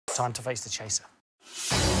time to face the chaser.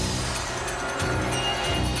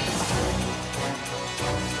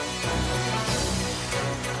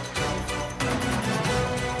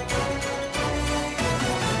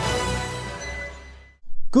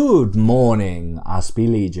 Good morning, Aspie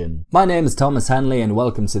Legion. My name is Thomas Henley and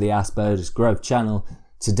welcome to the Asperger's Growth channel.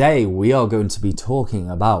 Today we are going to be talking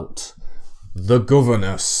about the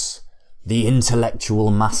Governess, the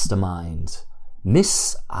intellectual mastermind,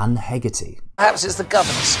 Miss Anne Hegerty. Perhaps it's the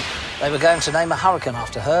Governess. They were going to name a hurricane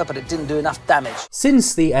after her, but it didn't do enough damage.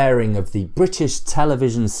 Since the airing of the British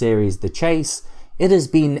television series The Chase, it has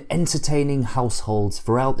been entertaining households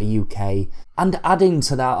throughout the UK and adding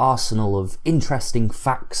to their arsenal of interesting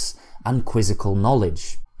facts and quizzical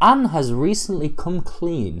knowledge. Anne has recently come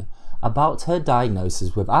clean about her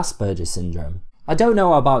diagnosis with Asperger syndrome. I don't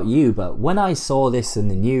know about you, but when I saw this in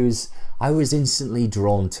the news, I was instantly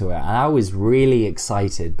drawn to it and I was really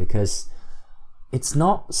excited because it's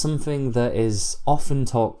not something that is often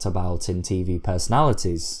talked about in TV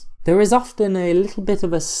personalities. There is often a little bit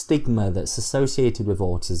of a stigma that's associated with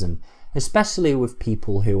autism, especially with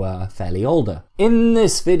people who are fairly older. In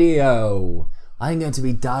this video, I'm going to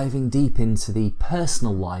be diving deep into the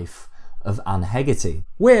personal life of Anne Hegerty.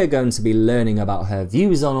 We're going to be learning about her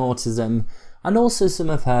views on autism and also some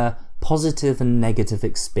of her positive and negative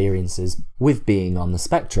experiences with being on the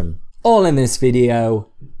spectrum. All in this video,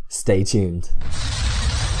 stay tuned.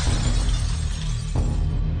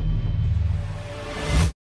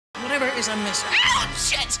 I miss. Ow,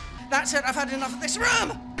 shit! That's it, I've had enough of this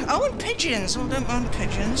room! Oh, and pigeons. Oh, don't mind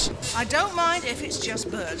pigeons. I don't mind if it's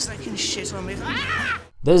just birds. They can shit on me. Ah!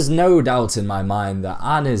 There's no doubt in my mind that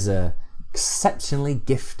Anne is an exceptionally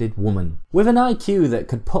gifted woman. With an IQ that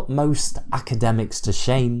could put most academics to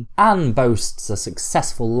shame, Anne boasts a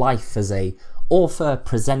successful life as an author,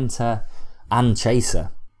 presenter and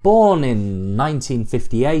chaser. Born in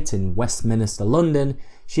 1958 in Westminster, London,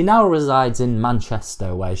 she now resides in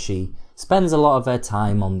Manchester where she spends a lot of her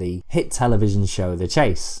time on the hit television show The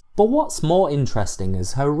Chase. But what's more interesting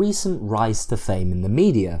is her recent rise to fame in the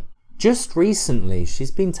media. Just recently,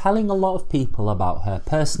 she's been telling a lot of people about her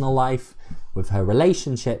personal life, with her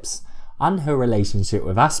relationships, and her relationship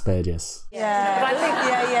with Asperger's. Yeah, but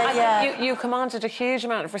I think you commanded a huge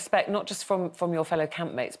amount of respect, not just from your fellow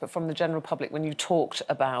campmates, but from the general public when you talked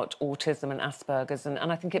about autism and Asperger's, and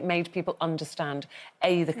I think it made people understand,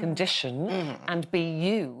 A, the condition, and B,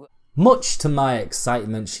 you. Much to my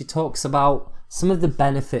excitement, she talks about some of the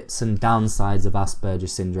benefits and downsides of Asperger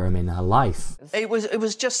syndrome in her life. It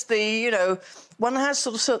was just the, you know, one has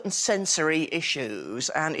sort of certain sensory issues,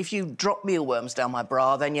 and if you drop mealworms down my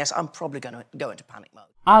bra, then yes, I'm probably going to go into panic mode.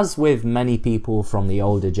 As with many people from the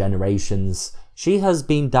older generations, she has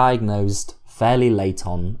been diagnosed fairly late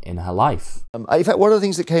on in her life. In fact, one of the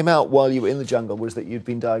things that came out while you were in the jungle was that you'd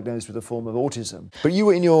been diagnosed with a form of autism. But you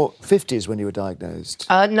were in your 50s when you were diagnosed.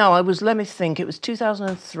 No, I was, let me think, it was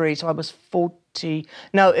 2003, so I was 40...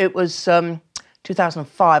 No, it was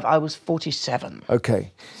 2005, I was 47.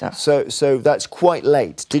 OK, so that's quite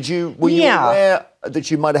late. Were you aware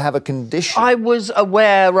that you might have a condition? I was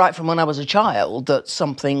aware right from when I was a child that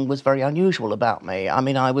something was very unusual about me. I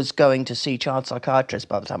mean, I was going to see child psychiatrists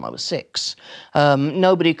by the time I was 6.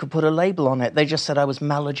 Nobody could put a label on it. They just said I was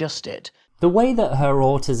maladjusted. The way that her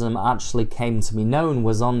autism actually came to be known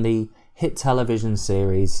was on the hit television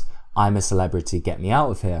series I'm A Celebrity, Get Me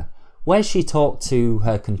Out of Here, where she talked to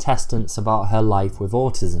her contestants about her life with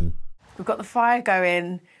autism. We've got the fire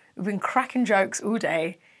going, we've been cracking jokes all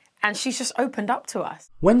day, and she's just opened up to us.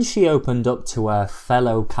 When she opened up to her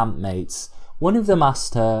fellow campmates, one of them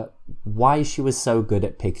asked her why she was so good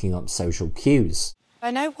at picking up social cues.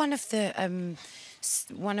 I know one of the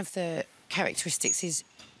characteristics is,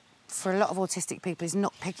 for a lot of autistic people, is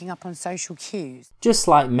not picking up on social cues. Just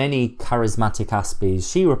like many charismatic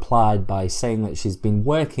Aspies, she replied by saying that she's been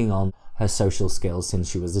working on her social skills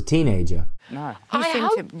since she was a teenager. No. I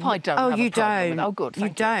hope I don't have a problem with it. Oh, good,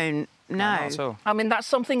 thank you. Don't. No. I mean, that's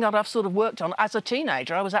something that I've sort of worked on. As a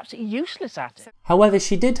teenager, I was absolutely useless at it. However,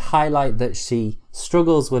 she did highlight that she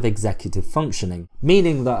struggles with executive functioning,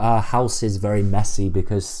 meaning that her house is very messy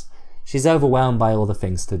because she's overwhelmed by all the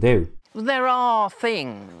things to do. There are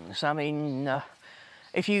things. I mean,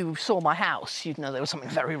 if you saw my house, you'd know there was something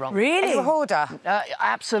very wrong. Really? Are you a hoarder?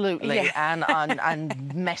 Absolutely, yeah.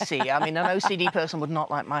 and messy. I mean, an OCD person would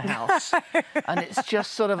not like my house. And it's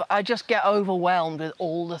just sort of, I just get overwhelmed with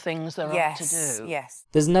all the things there are to do. Yes.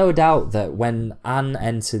 There's no doubt that when Anne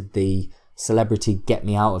entered the Celebrity Get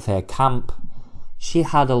Me Out of Here camp, she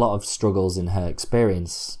had a lot of struggles in her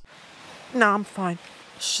experience. No, I'm fine.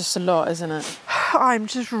 It's just a lot, isn't it? I'm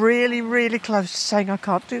just really, really close to saying I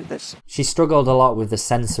can't do this. She struggled a lot with the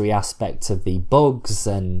sensory aspect of the bugs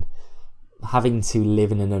and having to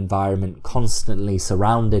live in an environment constantly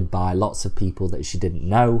surrounded by lots of people that she didn't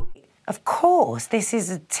know. Of course, this is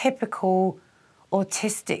a typical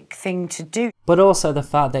autistic thing to do. But also the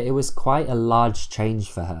fact that it was quite a large change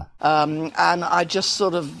for her. And I just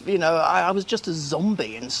sort of, you know, I was just a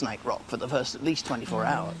zombie in Snake Rock for the first at least 24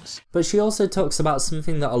 hours. But she also talks about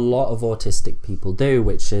something that a lot of autistic people do,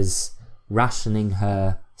 which is rationing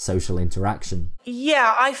her social interaction.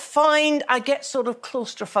 Yeah, I find I get sort of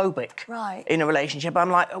claustrophobic in a relationship. I'm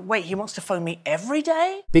like, wait, he wants to phone me every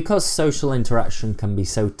day? Because social interaction can be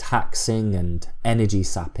so taxing and energy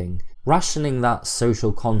sapping, rationing that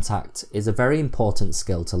social contact is a very important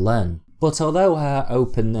skill to learn. But although her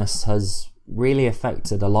openness has really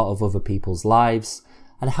affected a lot of other people's lives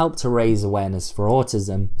and helped to raise awareness for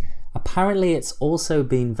autism, apparently it's also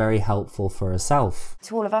been very helpful for herself.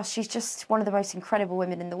 To all of us, she's just one of the most incredible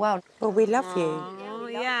women in the world. Well, we love you. Oh,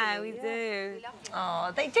 yeah, we do.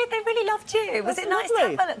 Oh, they did. They really loved you. Was it nice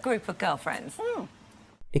to have a group of girlfriends?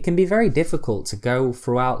 It can be very difficult to go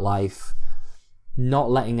throughout life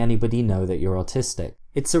not letting anybody know that you're autistic.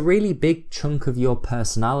 It's a really big chunk of your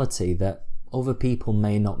personality that other people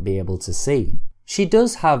may not be able to see. She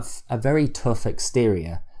does have a very tough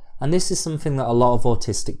exterior, and this is something that a lot of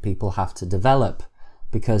autistic people have to develop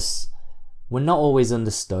because we're not always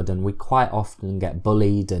understood and we quite often get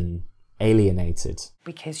bullied and alienated.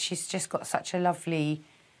 Because she's just got such a lovely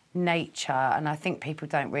nature, and I think people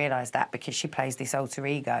don't realise that because she plays this alter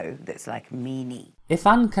ego that's like meanie. If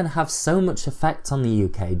Anne can have so much effect on the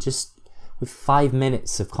UK just with 5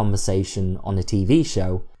 minutes of conversation on a TV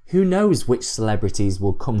show, who knows which celebrities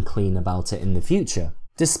will come clean about it in the future?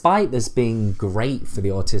 Despite this being great for the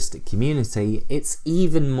autistic community, it's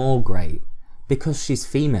even more great because she's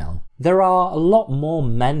female. There are a lot more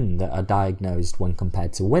men that are diagnosed when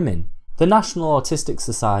compared to women. The National Autistic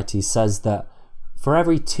Society says that for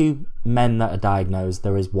every 2 men that are diagnosed,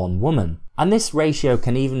 there is 1 woman. And this ratio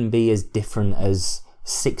can even be as different as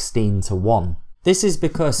 16:1. This is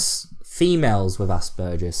because females with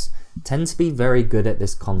Asperger's tend to be very good at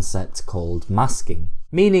this concept called masking,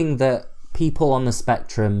 meaning that people on the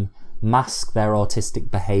spectrum mask their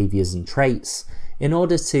autistic behaviours and traits in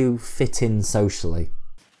order to fit in socially.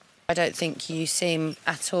 I don't think you seem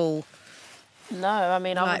at all... No, I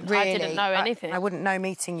mean, I didn't know anything. I wouldn't know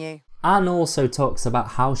meeting you. Anne also talks about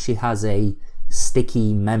how she has a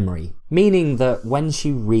sticky memory, meaning that when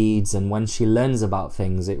she reads and when she learns about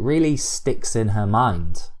things, it really sticks in her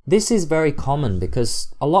mind. This is very common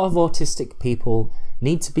because a lot of autistic people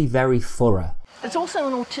need to be very thorough. It's also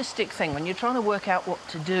an autistic thing. When you're trying to work out what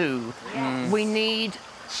to do, we need...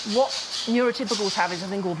 What neurotypicals have is a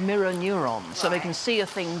thing called mirror neurons, so they can see a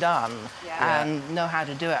thing done and know how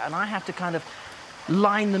to do it. And I have to kind of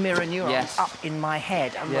line the mirror neurons up in my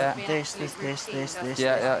head and look, this.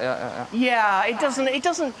 Yeah, it doesn't,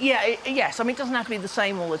 yes, I mean, it doesn't have to be the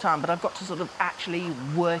same all the time, but I've got to sort of actually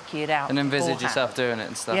work it out. And envisage yourself doing it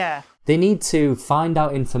and stuff. Yeah. They need to find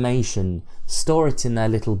out information, store it in their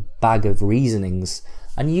little bag of reasonings,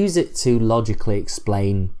 and use it to logically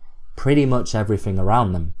explain pretty much everything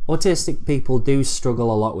around them. Autistic people do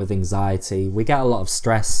struggle a lot with anxiety. We get a lot of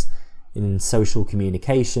stress in social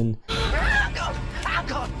communication.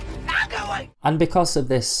 And because of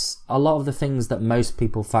this, a lot of the things that most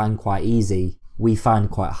people find quite easy, we find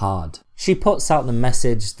quite hard. She puts out the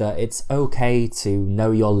message that it's okay to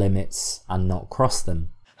know your limits and not cross them.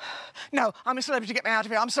 No, I'm a celebrity, get me out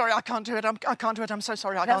of here. I'm sorry, I can't do it. I can't do it. I'm so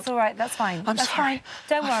sorry, I can't. That's all right, that's fine. I'm that's sorry. Fine.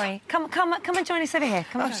 Don't worry. Come and join us over here.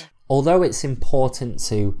 Come on. Although it's important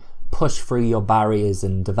to push through your barriers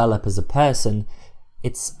and develop as a person,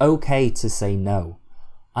 it's okay to say no.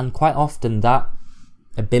 And quite often that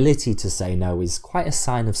ability to say no is quite a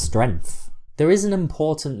sign of strength. There is an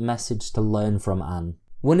important message to learn from Anne.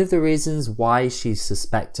 One of the reasons why she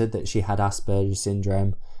suspected that she had Asperger's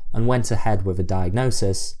syndrome and went ahead with a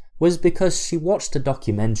diagnosis was because she watched a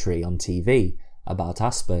documentary on TV about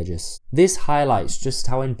Asperger's. This highlights just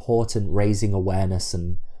how important raising awareness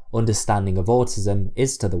and understanding of autism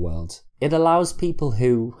is to the world. It allows people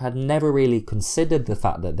who had never really considered the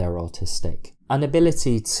fact that they're autistic an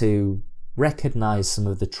ability to recognise some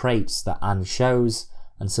of the traits that Anne shows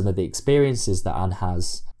and some of the experiences that Anne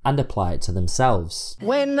has and apply it to themselves.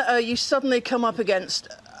 When you suddenly come up against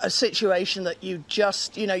a situation that you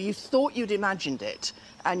just, you know, you thought you'd imagined it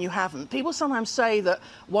and you haven't. People sometimes say that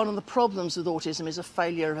one of the problems with autism is a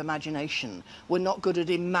failure of imagination. We're not good at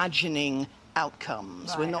imagining outcomes.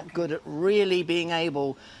 Right, we're not good at really being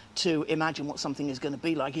able to imagine what something is going to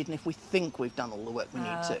be like, even if we think we've done all the work we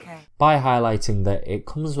need to. By highlighting that it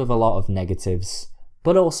comes with a lot of negatives,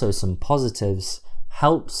 but also some positives,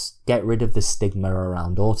 helps get rid of the stigma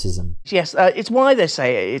around autism. Yes, it's why they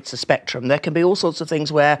say it's a spectrum. There can be all sorts of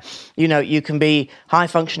things where, you know, you can be high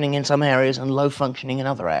functioning in some areas and low functioning in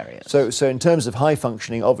other areas. So in terms of high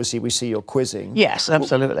functioning, obviously we see your quizzing. Yes,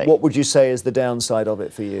 absolutely. What would you say is the downside of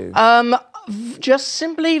it for you? Just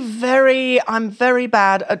simply I'm very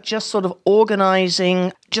bad at just sort of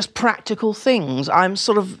organising just practical things. I'm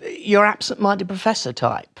sort of your absent-minded professor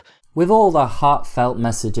type. With all the heartfelt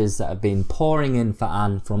messages that have been pouring in for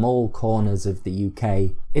Anne from all corners of the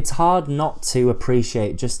UK, it's hard not to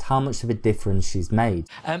appreciate just how much of a difference she's made.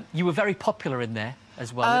 You were very popular in there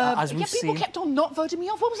as well, as we've seen. People kept on not voting me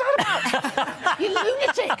off. What was that about? You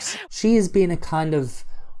lunatics! She has been a kind of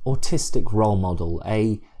autistic role model,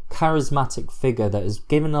 a charismatic figure that has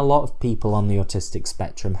given a lot of people on the autistic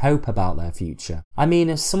spectrum hope about their future. I mean,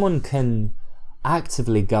 if someone can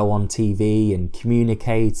actively go on TV and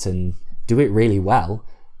communicate and do it really well,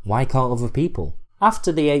 why can't other people?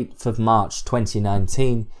 After the 8th of March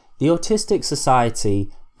 2019, the Autistic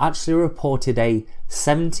Society actually reported a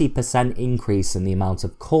 70% increase in the amount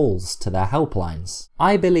of calls to their helplines.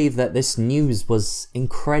 I believe that this news was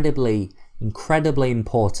incredibly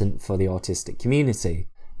important for the autistic community,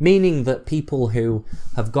 meaning that people who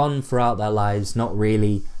have gone throughout their lives not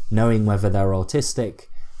really knowing whether they're autistic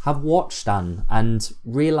have watched Anne and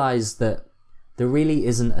realised that there really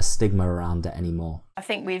isn't a stigma around it anymore. I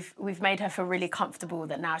think we've made her feel really comfortable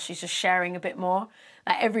that now she's just sharing a bit more.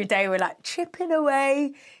 Like every day we're like chipping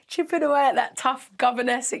away at that tough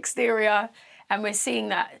governess exterior, and we're seeing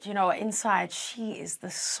that, you know, inside she is the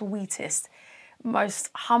sweetest, most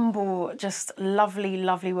humble, just lovely,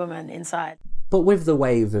 lovely woman inside. But with the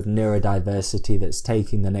wave of neurodiversity that's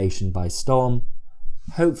taking the nation by storm,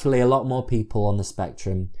 hopefully a lot more people on the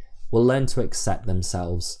spectrum will learn to accept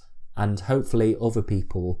themselves, and hopefully other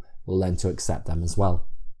people will learn to accept them as well.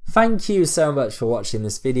 Thank you so much for watching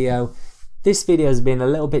this video. This video has been a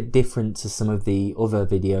little bit different to some of the other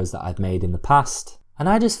videos that I've made in the past, and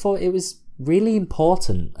I just thought it was really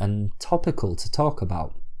important and topical to talk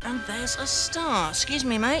about. And there's a star. Excuse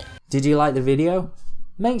me, mate. Did you like the video?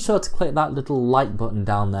 Make sure to click that little like button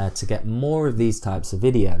down there to get more of these types of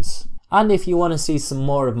videos. And if you want to see some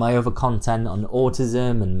more of my other content on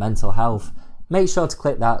autism and mental health, make sure to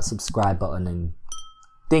click that subscribe button and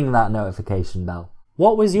ding that notification bell.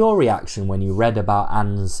 What was your reaction when you read about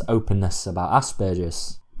Anne's openness about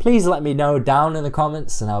Asperger's? Please let me know down in the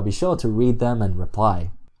comments and I'll be sure to read them and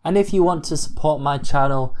reply. And if you want to support my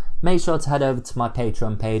channel, make sure to head over to my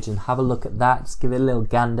Patreon page and have a look at that. Just give it a little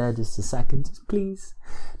gander, just a second, just please.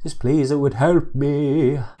 Just please, it would help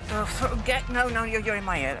me. No, you're in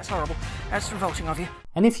my ear. That's horrible. That's revolting of you.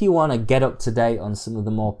 And if you want to get up to date on some of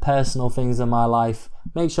the more personal things in my life,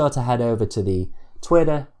 make sure to head over to the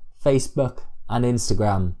Twitter, Facebook and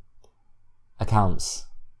Instagram accounts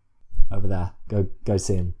over there. Go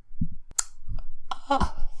see them.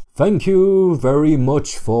 Thank you very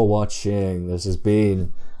much for watching. This has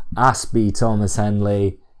been Aspie Thomas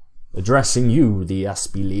Henley, addressing you, the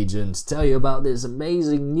Aspie Legion, to tell you about this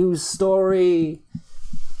amazing news story.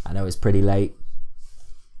 I know it's pretty late,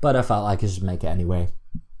 but I felt like I should make it anyway.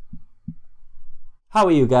 How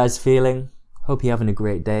are you guys feeling? Hope you're having a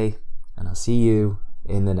great day, and I'll see you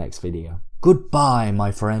in the next video. Goodbye,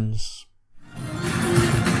 my friends.